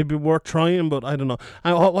be something that'd be worth trying. But I don't know.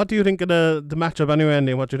 what do you think of the matchup anyway,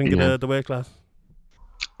 Andy? What do you think of the weight class?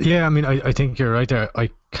 Yeah, I mean, I think you're right there. I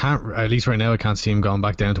can't, at least right now, I can't see him going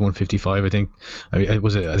back down to 155. I think it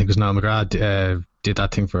was Noel McGrath did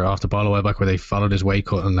that thing for Off the Ball a while back where they followed his weight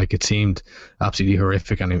cut, and it seemed absolutely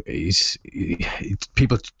horrific. And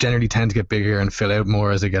people generally tend to get bigger and fill out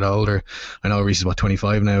more as they get older. I know Reece is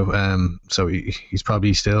 25 now, so he's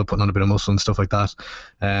probably still putting on a bit of muscle and stuff like that.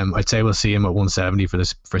 I'd say we'll see him at 170 for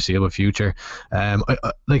this foreseeable future.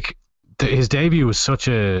 His debut was such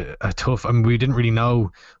a tough. I mean, we didn't really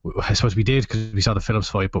know. I suppose we did because we saw the Phillips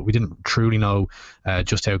fight, but we didn't truly know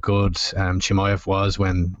just how good Chimaev was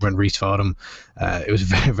when Reece fought him. It was a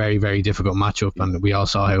very, very, very difficult matchup, and we all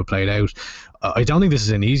saw how it played out. I don't think this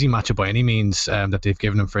is an easy matchup by any means that they've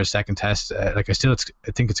given him for a second test. I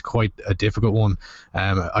think it's quite a difficult one.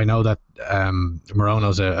 I know that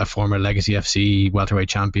Morono's a former Legacy FC welterweight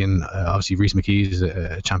champion. Obviously, Reece McKee is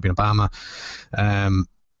a champion of BAMMA.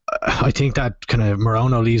 I think that kind of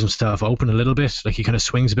Morono leaves himself open a little bit. He kind of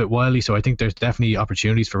swings a bit wildly. So I think there's definitely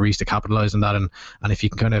opportunities for Reece to capitalise on that. And if he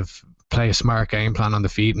can kind of play a smart game plan on the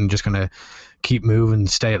feet and just kind of keep moving,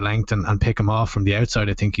 stay at length and pick him off from the outside,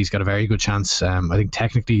 I think he's got a very good chance. I think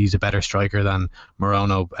technically he's a better striker than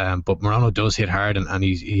Morono, but Morono does hit hard and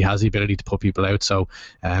he has the ability to put people out. So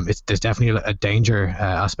there's definitely a danger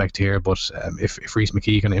aspect here. But if Reece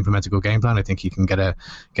McKee can implement a good game plan, I think he can get a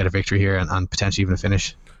victory here and potentially even a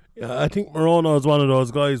finish. Yeah, I think Morono is one of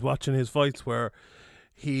those guys watching his fights where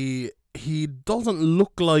he doesn't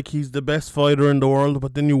look like he's the best fighter in the world,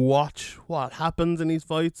 but then you watch what happens in these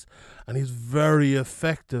fights and he's very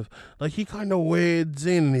effective. He kind of wades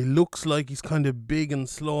in, he looks like he's kind of big and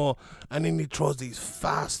slow, and then he throws these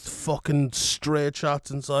fast fucking straight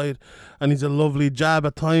shots inside, and he's a lovely jab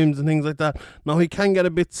at times and things like that. Now he can get a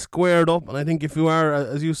bit squared up, and I think if you are,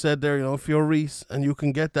 as you said there, if you're Reece and you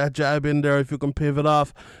can get that jab in there, if you can pivot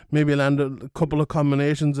off, maybe land a couple of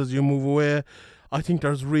combinations as you move away, I think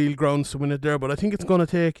there's real grounds to win it there. But I think it's going to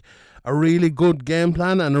take a really good game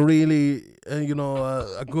plan and a really,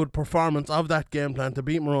 a good performance of that game plan to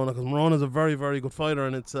beat Morono, because Morono is a very, very good fighter,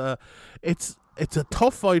 and it's a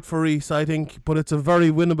tough fight for Reece, I think, but it's a very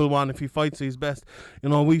winnable one if he fights his best.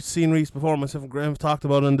 We've seen Reece before. Myself and Graham have talked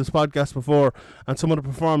about it on this podcast before, and some of the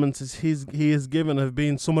performances he has given have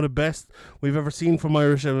been some of the best we've ever seen from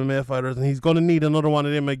Irish MMA fighters, and he's going to need another one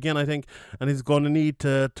of them again, I think, and he's going to need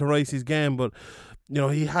to rise his game. But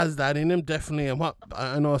he has that in him, definitely. And what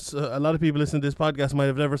I know, a lot of people listening to this podcast might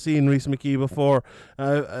have never seen Reece McKee before,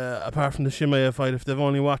 apart from the Chimaev fight, if they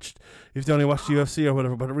only watched UFC or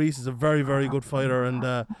whatever. But Reece is a very, very good fighter,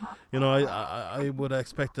 and I would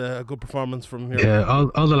expect a good performance from here. Yeah,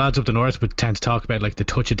 all the lads up the north would tend to talk about like the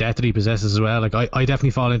touch of death that he possesses as well. Like I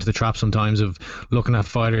definitely fall into the trap sometimes of looking at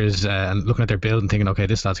fighters and looking at their build and thinking, okay,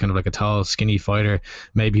 this lad's kind of like a tall, skinny fighter.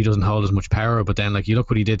 Maybe he doesn't hold as much power, but then like you look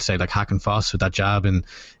what he did, say like Hacken Foss with that jab in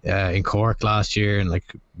Cork last year, and like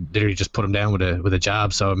literally just put him down with a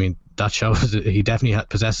jab. So I mean, that shows that he definitely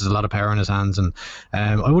possesses a lot of power in his hands, and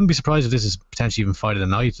I wouldn't be surprised if this is potentially even fight of the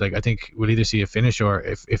night. Like I think we'll either see a finish, or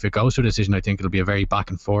if it goes to a decision, I think it'll be a very back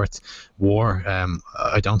and forth war.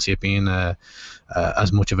 I don't see it being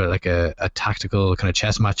as much of a tactical kind of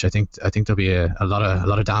chess match. I think there'll be a lot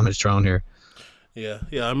of damage thrown here. Yeah,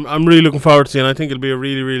 I'm really looking forward to seeing. I think it'll be a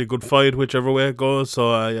really, really good fight, whichever way it goes.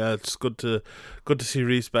 So yeah, it's good to see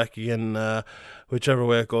Reese back again, whichever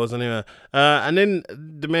way it goes. Anyway, and then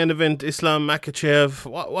the main event, Islam Makhachev.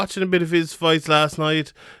 Watching a bit of his fights last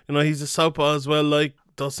night. He's a southpaw as well, like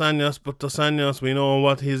Dos Anjos, but Dos Anjos, we know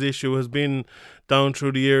what his issue has been down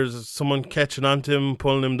through the years. Someone catching onto him,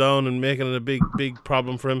 pulling him down, and making it a big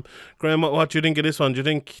problem for him. Graham, what do you think of this one? Do you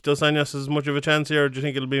think Dos Anjos has much of a chance here, or do you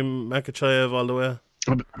think it'll be Makhachev all the way?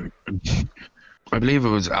 I believe it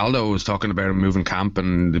was Aldo who was talking about him moving camp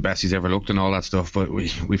and the best he's ever looked and all that stuff. But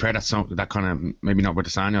we've heard that kind of, maybe not with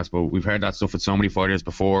Dos Anjos, but we've heard that stuff with so many fighters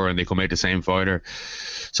before, and they come out the same fighter.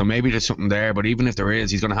 So maybe there's something there. But even if there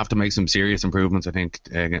is, he's going to have to make some serious improvements, I think,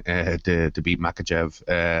 to beat Makhachev.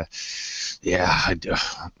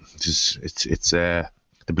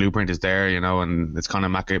 The blueprint is there, and it's kind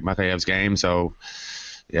of Makhachev's game. So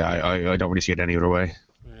yeah, I don't really see it any other way.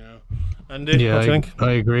 Andy, what do you think?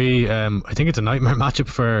 I agree. I think it's a nightmare matchup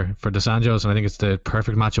for Dos Anjos, and I think it's the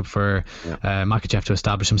perfect matchup for Makhachev to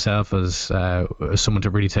establish himself as someone to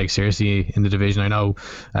really take seriously in the division. I know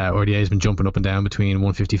RDA has been jumping up and down between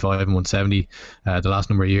 155 and 170 the last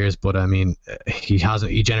number of years, but I mean, he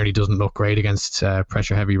generally doesn't look great against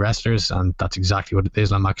pressure heavy wrestlers, and that's exactly what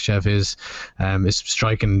Islam Makhachev is. His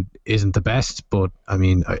striking isn't the best, but I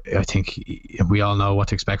mean, I think we all know what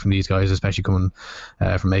to expect from these guys, especially coming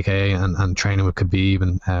from AKA and training with Khabib,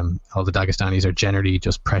 and all the Dagestanis are generally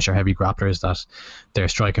just pressure heavy grapplers that their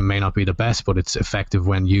striking may not be the best, but it's effective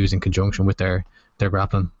when used in conjunction with their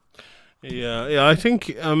grappling. Yeah, I think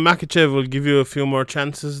Makhachev will give you a few more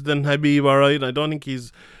chances than Khabib. Alright, I don't think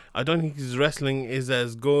his wrestling is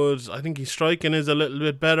as good. I think his striking is a little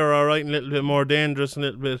bit better, alright, and a little bit more dangerous, and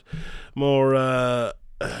a little bit more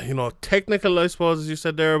technical, I suppose, as you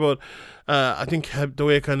said there. But I think the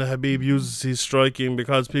way kind of Khabib uses his striking,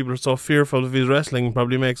 because people are so fearful of his wrestling,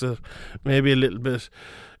 probably makes it maybe a little bit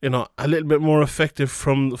more effective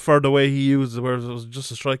for the way he uses it. Whereas it was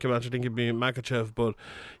just a striking match, I think it'd be Makhachev. But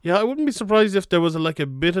yeah, I wouldn't be surprised if there was a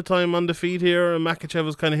bit of time on the feet here, and Makhachev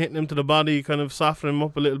was kind of hitting him to the body, kind of softening him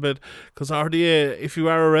up a little bit. Because RDA, if you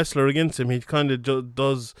are a wrestler against him, he kind of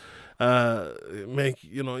does make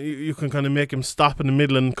you can kind of make him stop in the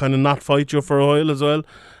middle and kind of not fight you for a while as well,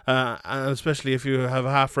 and especially if you have a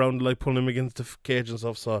half round, like pulling him against the cage and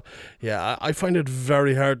stuff. So yeah, I find it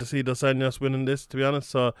very hard to see Dos Anjos winning this, to be honest.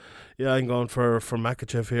 So yeah, I'm going for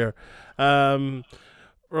Makhachev here.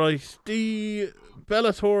 Right, the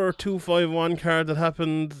Bellator 251 card that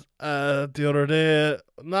happened the other day,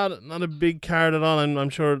 not a big card at all. I'm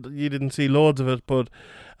sure you didn't see loads of it, but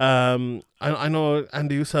I know,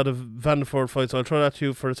 Andy, you said a Vanderford fight, so I'll throw that to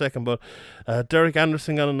you for a second. But Derek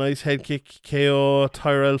Anderson got a nice head kick KO.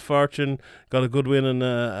 Tyrell Fortune got a good win and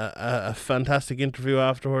a fantastic interview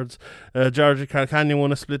afterwards. Georgia Carcagna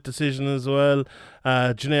won a split decision as well.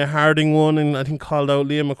 Janae Harding won, and I think called out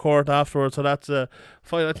Liam McCourt afterwards. So that's a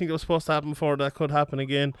fight I think it was supposed to happen before. That could happen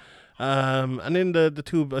again. And then the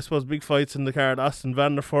two, I suppose, big fights in the card: Austin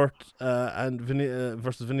Vanderford and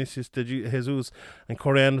versus Vinicius de Jesus, and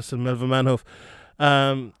Corey Anderson, Melvin Manhoef.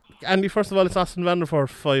 Andy, first of all, it's Austin Vanderford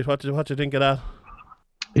fight. What do you think of that?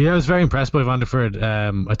 Yeah, I was very impressed by Vanderford.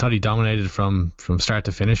 I thought he dominated from start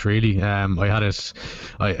to finish, really. I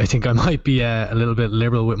think I might be a little bit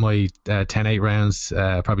liberal with my 10-8 rounds.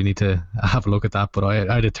 Probably need to have a look at that. But I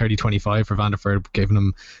had a 30-25 for Vanderford, giving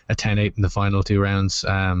him a 10-8 in the final two rounds.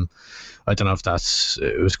 I don't know if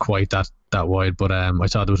it was quite that wide, but I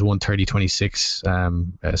saw there was 130-26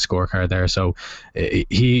 scorecard there. So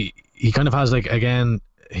he kind of has, like, again,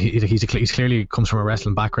 he's clearly comes from a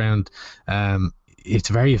wrestling background. It's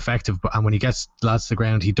very effective, and when he gets lads to the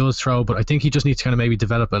ground, he does throw. But I think he just needs to kind of maybe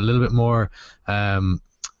develop a little bit more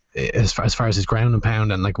as far as his ground and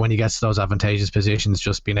pound, and like when he gets to those advantageous positions,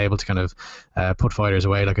 just being able to kind of put fighters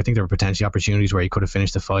away. Like I think there were potentially opportunities where he could have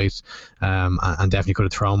finished the fight, and definitely could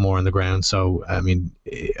have thrown more on the ground. So I mean,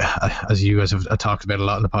 as you guys have talked about a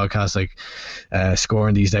lot in the podcast, like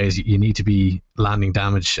scoring these days, you need to be landing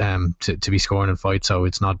damage to be scoring in fights, so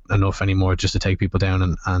it's not enough anymore just to take people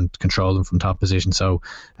down and control them from top position. So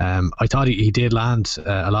I thought he did land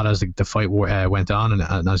a lot as the fight went on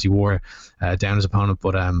and as he wore down his opponent,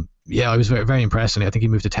 but I was very, very impressed, and I think he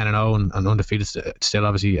moved to 10-0 and undefeated still,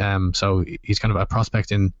 obviously. So he's kind of a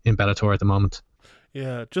prospect in Bellator at the moment.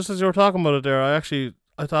 Yeah, just as you were talking about it there,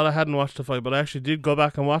 I thought I hadn't watched the fight, but I actually did go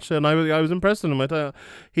back and watch it, and I was impressed with him. I thought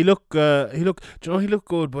he looked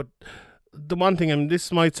good, but the one thing, and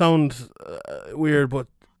this might sound weird, but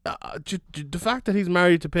the fact that he's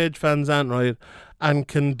married to Paige Van Zandt, right, and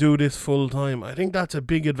can do this full time, I think that's a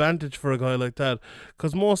big advantage for a guy like that,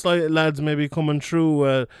 because most lads maybe coming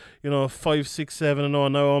through 5, 6, 7-0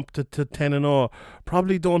 and now up to 10-0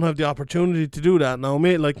 probably don't have the opportunity to do that now,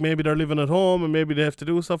 mate. Like maybe they're living at home and maybe they have to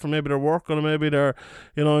do stuff, or maybe they're working, or maybe they're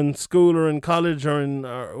in school or in college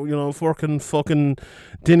or working fucking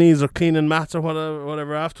dinnies or cleaning mats or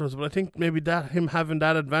whatever afterwards. But I think maybe that him having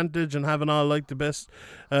that advantage and having all like the best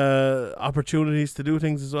opportunities to do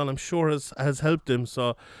things as well, I'm sure has helped him.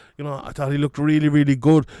 So I thought he looked really, really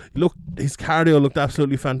good. His cardio looked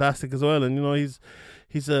absolutely fantastic as well, and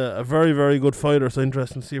he's a very, very good fighter. So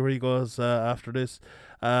interesting to see where he goes after this.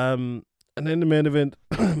 And then the main event,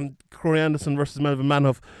 Corey Anderson versus Melvin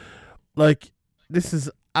Manhoef. Like, this is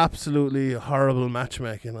absolutely horrible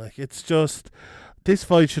matchmaking. Like, it's just, this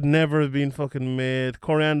fight should never have been fucking made.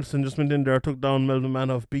 Corey Anderson just went in there, took down Melvin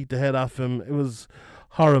Manhoef, beat the head off him. It was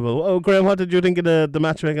horrible. Oh, Graham, what did you think of the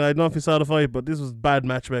matchmaking? I don't know if you saw the fight, but this was bad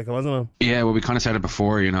matchmaking, wasn't it? Yeah, well, we kind of said it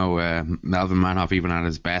before. Melvin Manhoef, even at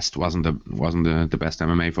his best, wasn't the best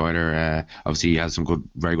MMA fighter. Obviously, he has some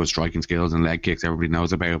very good striking skills and leg kicks everybody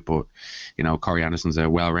knows about. But Corey Anderson's a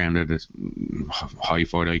well-rounded, high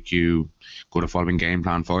fight IQ, good at following game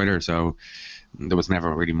plan fighter. So there was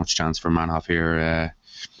never really much chance for Manhoef here.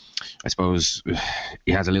 I suppose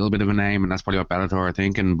he has a little bit of a name, and that's probably what Bellator are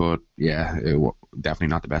thinking. But yeah, definitely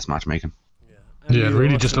not the best matchmaking. Yeah, it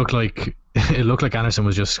really just looked like Anderson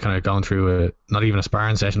was just kind of going through not even a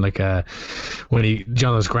sparring session, like when he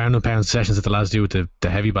those ground and pound sessions that the lads do with the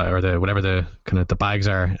heavy bag or the whatever the kind of the bags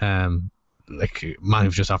are. Like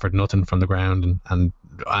Manhoef just offered nothing from the ground, and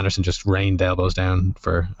Anderson just rained elbows down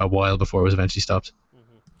for a while before it was eventually stopped.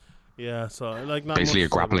 Yeah, so like not basically much a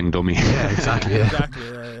grappling dummy. Yeah, exactly. Yeah. Exactly.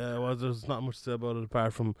 Yeah. Well, there's not much to say about it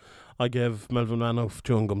apart from I gave Melvin Manhoef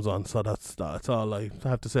chewing gums on, so that's all I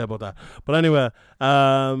have to say about that. But anyway,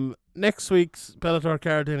 next week's Bellator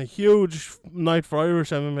card in a huge night for Irish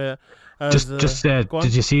MMA.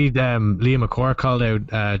 Did you see Leah McCourt called out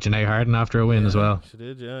Janae Harden after a win as well? She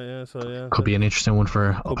did, yeah. So yeah, could be an interesting one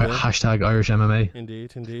for hashtag Irish MMA.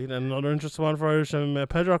 Indeed. And another interesting one for Irish MMA.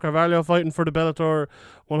 Pedro Carvalho fighting for the Bellator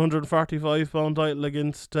 145-pound title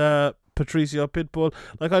against Patricio Pitbull.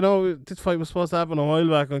 Like, I know this fight was supposed to happen a while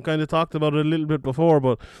back and kind of talked about it a little bit before,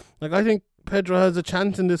 but like I think Pedro has a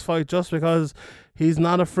chance in this fight just because he's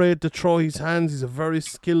not afraid to throw his hands. He's a very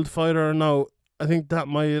skilled fighter. Now, I think that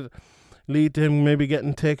might lead to him maybe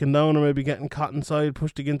getting taken down or maybe getting caught inside,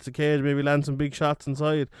 pushed against the cage, maybe land some big shots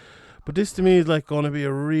inside. But this to me is like going to be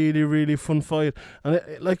a really, really fun fight. And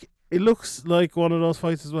it looks like one of those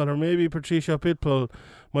fights as well. Or maybe Patricio Pitbull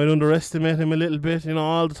might underestimate him a little bit.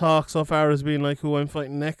 All the talk so far has been like who I'm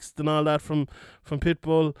fighting next and all that from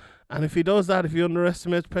Pitbull. And if he does that, if he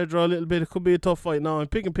underestimates Pedro a little bit, it could be a tough fight. Now, I'm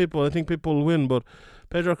picking Pitbull. I think Pitbull will win, but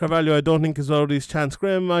Pedro Carvalho, I don't think is out of his chance.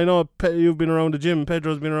 Graham, I know you've been around the gym.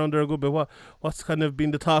 Pedro's been around there a good bit. What's kind of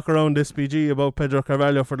been the talk around SBG about Pedro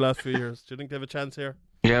Carvalho for the last few years? Do you think they have a chance here?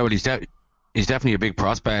 Yeah, well, he's definitely a big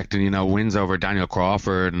prospect, and wins over Daniel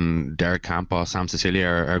Crawford and Derek Campos, Sam Cecilia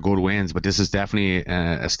are good wins, but this is definitely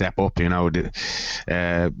a step up. Pitbull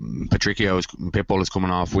is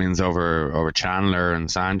coming off wins over Chandler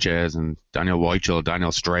and Sanchez and Daniel Weichel,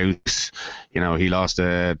 Daniel Strauss. He lost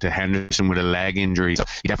to Henderson with a leg injury, so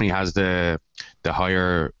he definitely has the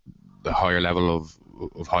higher level of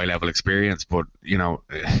high level experience. But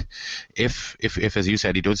if as you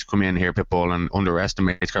said, he does come in here, Pitbull, and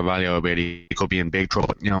underestimates Carvalho a bit, he could be in big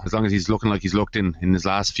trouble. As long as he's looking like he's looked in his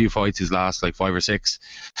last few fights, his last like 5 or 6,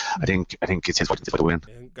 I think it's his fight to win.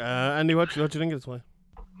 Andy, what do you think of this one?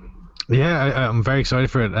 Yeah, I'm very excited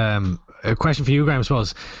for it. A question for you, Graham, I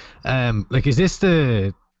suppose. Is this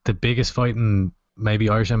the biggest fight in maybe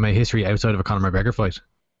Irish MMA history outside of a Conor McGregor fight?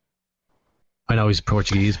 I know he's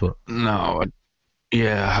Portuguese, but no.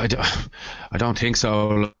 Yeah, I don't think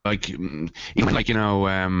so. Like, even like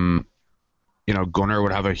Gunnar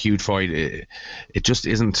would have a huge fight. It just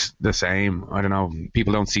isn't the same. I don't know.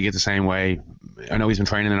 People don't see it the same way. I know he's been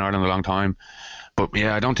training in Ireland a long time, But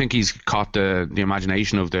yeah, I don't think he's caught the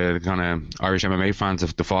imagination of the kind of Irish MMA fans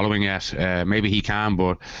of the following yet. Maybe he can,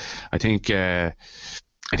 but I think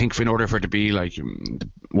in order for it to be like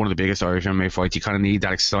one of the biggest Irish MMA fights, you kind of need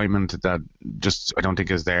that excitement that just I don't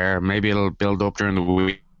think is there. Maybe it'll build up during the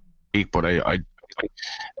week, but I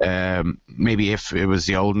maybe if it was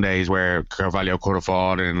the olden days where Carvalho could have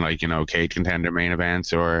fought in like cage contender main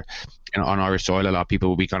events or on Irish soil, a lot of people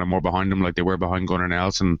would be kind of more behind him like they were behind Gunnar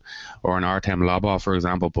Nelson or an Artem Lobov, for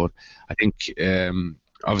example. But I think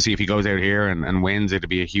obviously if he goes out here and wins, it'll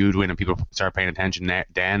be a huge win and people start paying attention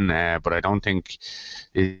then. But I don't think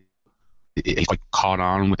he's quite caught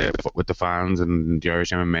on with the fans and the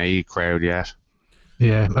Irish MMA crowd yet.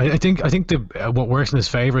 Yeah, I think what works in his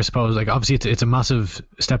favour, I suppose, like obviously it's a massive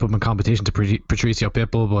step up in competition to Patricio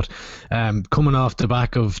Pitbull, but coming off the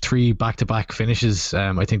back of 3 back-to-back finishes,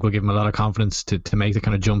 I think will give him a lot of confidence to make the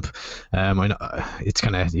kind of jump. I know it's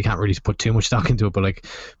kind of, you can't really put too much stock into it, but like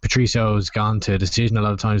Patricio's gone to decision a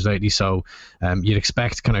lot of times lately, so you'd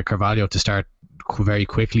expect kind of Carvalho to start very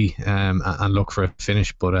quickly and look for a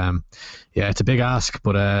finish, but yeah, it's a big ask,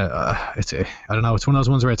 but I don't know, it's one of those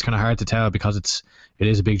ones where it's kind of hard to tell because it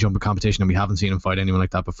is a big jump in competition and we haven't seen him fight anyone like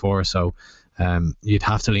that before, so you'd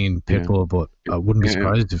have to lean Pitbull, but I wouldn't be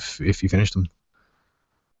surprised if you finished him.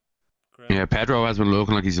 Yeah, Pedro has been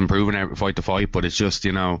looking like he's improving every fight to fight, but it's just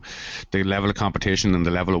the level of competition and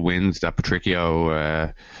the level of wins that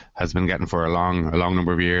Patricio has been getting for a long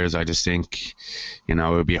number of years. I just think it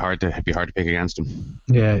would be hard to pick against him.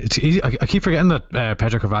 Yeah, it's easy. I keep forgetting that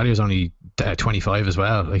Pedro Carvalho is only 25 as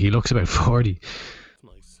well. Like he looks about 40.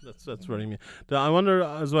 That's very mean. I wonder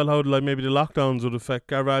as well how like maybe the lockdowns would affect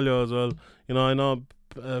Carvalho as well. I know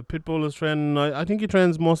Pitbull is training. I think he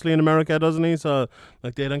trains mostly in America, doesn't he? So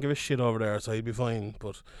like they don't give a shit over there, so he'd be fine.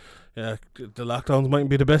 But yeah, the lockdowns mightn't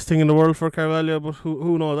be the best thing in the world for Carvalho, but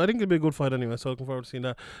who knows? I think it'll be a good fight anyway, so looking forward to seeing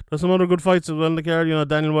that. There's some other good fights as well in the card.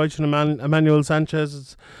 Daniel White and Emmanuel Sanchez.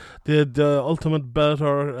 It's the ultimate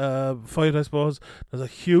Bellator fight, I suppose. There's a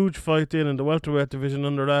huge fight in the welterweight division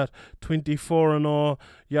under that. 24-0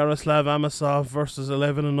 Yaroslav Amosov versus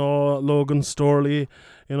 11-0 Logan Storley.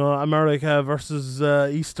 America versus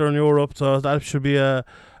Eastern Europe, so that should be a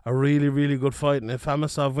really, really good fight. And if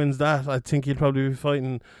Amosov wins that, I think he'll probably be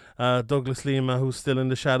fighting Douglas Lima, who's still in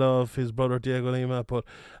the shadow of his brother Diego Lima. But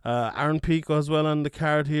Aaron Pico as well on the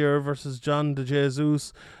card here versus John De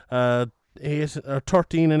Jesus.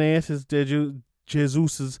 13-8 is De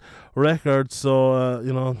Jesus's record. So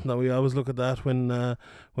that we always look at that when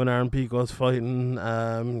Aaron Pico's fighting.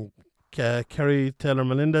 Kerry Taylor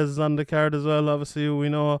Melendez is on the card as well, obviously, who we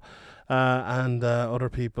know, and other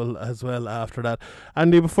people as well after that.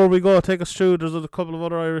 Andy, before we go, take us through. There's a couple of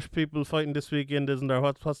other Irish people fighting this weekend, isn't there?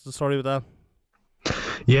 What's the story with that?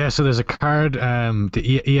 Yeah, so there's a card,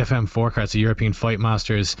 the EFM 4 card, the European Fight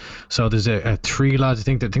Masters. So there's a 3 lads. I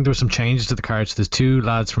think there were some changes to the card. So there's 2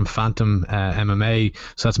 lads from Phantom MMA.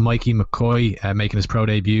 So that's Mikey McCoy making his pro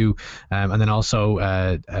debut, and then also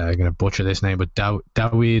I'm gonna butcher this name, but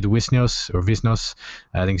Dawid Wisnios.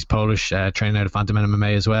 I think he's Polish, training out of Phantom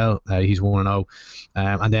MMA as well. He's 1-0.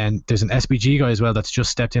 And then there's an SBG guy as well that's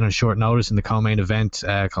just stepped in on short notice in the co-main event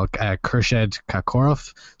called Kurshed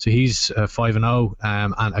Kakorov. So he's 5-0.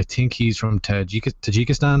 And I think he's from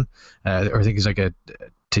Tajikistan, or I think he's like a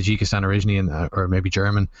Tajikistan originally, or maybe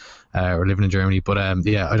German, or living in Germany. But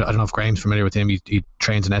yeah, I don't know if Graham's familiar with him. He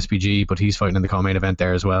trains in SBG, but he's fighting in the co-main event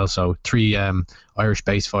there as well. So 3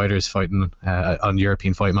 Irish-based fighters fighting on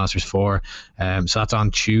European Fight Masters 4. So that's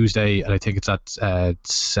on Tuesday, and I think it's at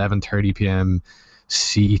 7:30 p.m.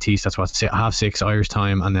 CET. So that's what, 6:30 Irish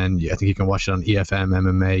time, and then I think you can watch it on EFM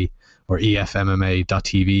MMA. Or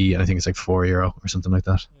EFMMA.tv, and I think it's like €4 or something like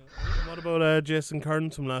that. What about Jason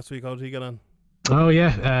Kearns from last week? How did he get on? Oh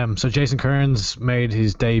yeah, so Jason Kearns made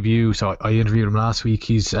his debut. So I interviewed him last week.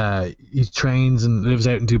 He trains and lives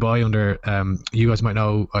out in Dubai under. You guys might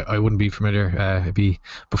know. I wouldn't be familiar. It'd be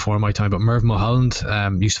before my time. But Merv Mulholland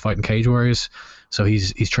used to fight in Cage Warriors, so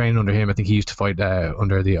he's training under him. I think he used to fight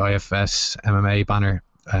under the IFS MMA banner.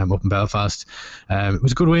 Up in Belfast. It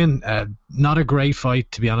was a good win. Not a great fight,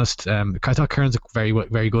 to be honest. I thought Kearns looked very,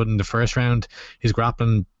 very good in the first round. His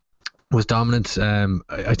grappling was dominant.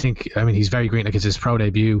 I think, he's very green. Like, it's his pro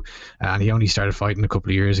debut, and he only started fighting a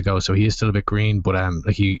couple of years ago, so he is still a bit green. But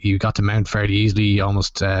he got to mount fairly easily. He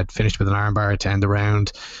almost finished with an armbar to end the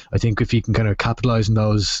round. I think if he can kind of capitalise on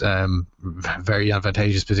those very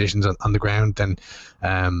advantageous positions on the ground, then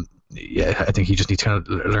yeah, I think he just needs to kind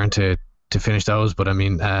of learn to finish those. But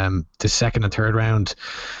the second and third round,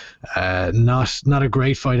 not a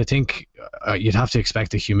great fight. I think you'd have to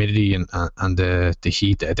expect the humidity and the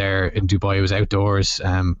heat there in Dubai. It was outdoors,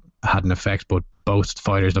 had an effect, but both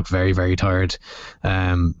fighters looked very, very tired.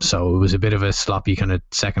 So it was a bit of a sloppy kind of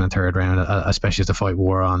second and third round, especially as the fight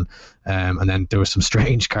wore on. And then there was some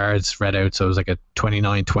strange cards read out. So it was like a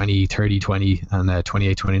 29-20, 30-20, and a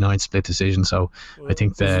 28-29 split decision. So I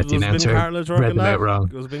think the announcer read them out wrong.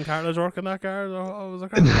 Was Ben Cartilage working that card? Or was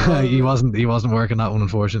it he wasn't working that one,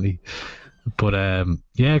 unfortunately. But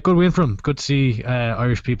yeah, good win from him. Good to see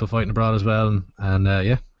Irish people fighting abroad as well. And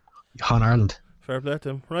yeah, on Ireland. Fair play to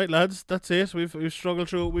him. Right, lads, that's it. We've struggled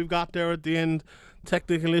through it. We've got there at the end.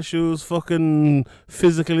 Technical issues, fucking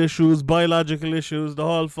physical issues, biological issues, the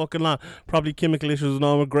whole fucking lot. Probably chemical issues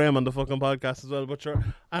now with Graham on the fucking podcast as well. But sure,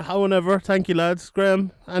 however, thank you, lads.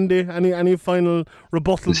 Graham, Andy, any final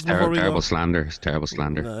rebuttals It's before we terrible go? slander. It's terrible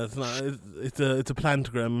slander. No, it's not. It's a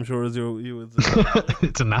plant, Graham. I'm sure as you would.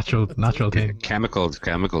 It's a natural thing. Chemicals.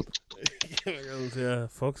 Yeah,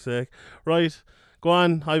 fuck's sake. Right. Go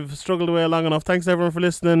on, I've struggled away long enough. Thanks everyone for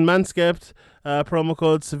listening. Manscaped, promo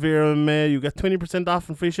code SEVERE you get 20% off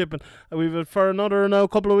and free shipping. We've it for another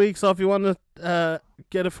couple of weeks, so if you want to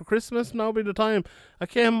get it for Christmas, now be the time.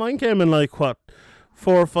 Mine came in like 4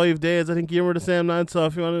 or 5 days. I think you were the same, lad. So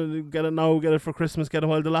if you want to get it now, get it for Christmas, get it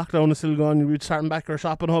while the lockdown is still going. You'll be starting back your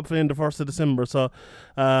shopping hopefully in the 1st of December. So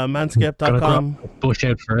manscaped.com. Bush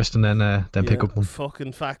out first and then pick up one.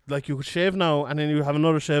 Fucking fact. Like you could shave now and then you have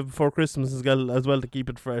another shave before Christmas as well to keep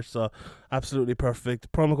it fresh. So absolutely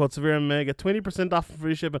perfect. Promo code SEVERE get 20% off and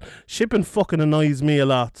free shipping. Shipping fucking annoys me a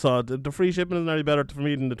lot. So the free shipping is nearly better for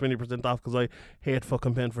me than the 20% off because I hate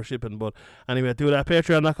fucking paying for shipping. But anyway, do that.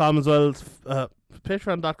 Patreon.com as well.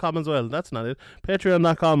 Patreon.com as well. That's not it.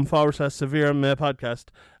 Patreon.com /Severe MMA podcast.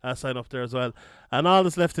 Sign up there as well. And all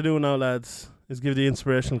that's left to do now, lads, is give the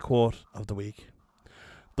inspirational quote of the week.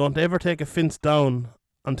 Don't ever take a fence down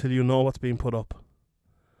until you know what's being put up.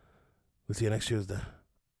 We'll see you next Tuesday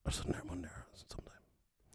or Sunday or Monday.